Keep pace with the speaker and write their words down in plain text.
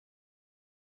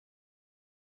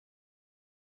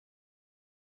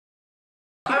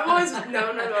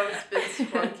none of them's been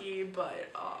spunky, but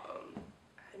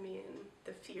I mean,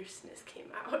 the fierceness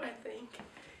came out, I think,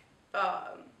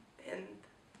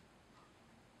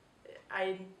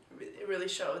 and it really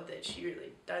showed that she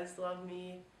really does love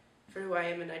me for who I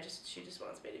am, and she just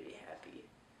wants me to be happy.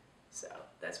 So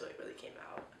that's what really came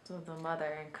out. So the mother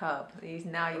and cub.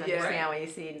 Now you Yeah. understand when you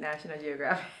see National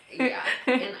Geographic. Yeah,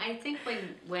 and I think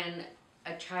when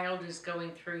a child is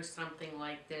going through something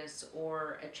like this,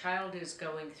 or a child is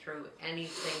going through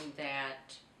anything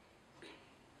that,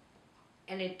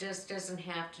 and it just doesn't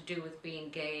have to do with being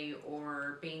gay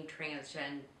or being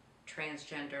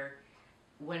transgender.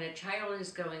 When a child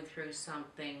is going through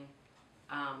something,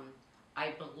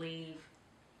 I believe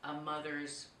a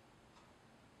mother's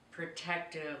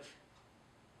protective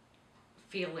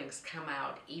feelings come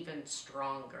out even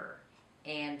stronger.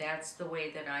 And that's the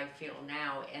way that I feel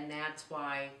now, and that's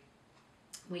why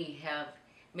we have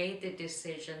made the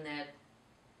decision that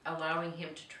allowing him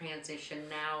to transition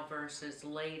now versus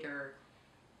later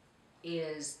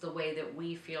is the way that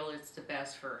we feel it's the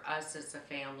best for us as a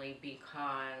family,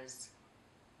 because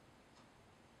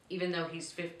even though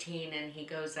he's 15 and he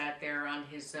goes out there on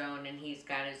his own and he's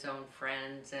got his own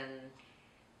friends and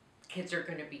kids are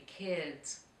going to be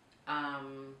kids,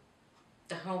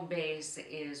 the home base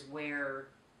is where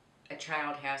a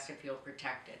child has to feel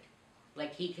protected.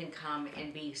 Like, he can come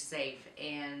and be safe,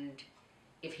 and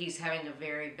if he's having a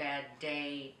very bad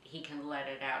day, he can let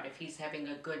it out. If he's having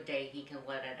a good day, he can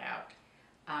let it out.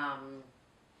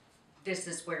 This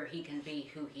is where he can be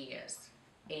who he is.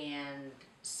 And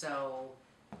so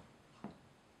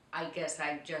I guess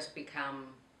I've just become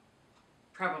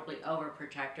probably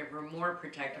overprotective or more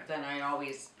protective than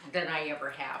I ever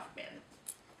have been.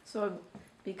 So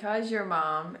because your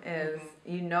mom is,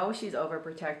 you know, she's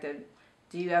overprotected,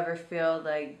 do you ever feel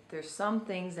like there's some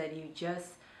things that you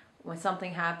just, when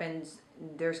something happens,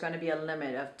 there's going to be a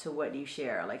limit to what you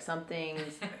share? Like some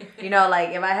things, you know, like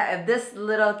if this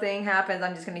little thing happens,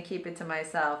 I'm just going to keep it to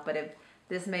myself. But if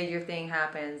this major thing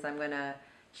happens, I'm going to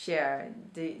share.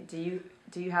 Do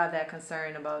you have that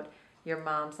concern about your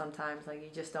mom sometimes? Like, you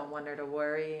just don't want her to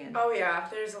worry? Oh yeah,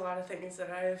 there's a lot of things that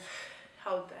I've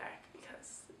held back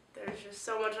because there's just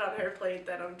so much on her plate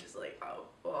that I'm just like, oh,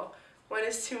 well, when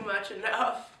is too much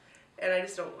enough? And I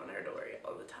just don't want her to worry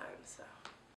all the time, so.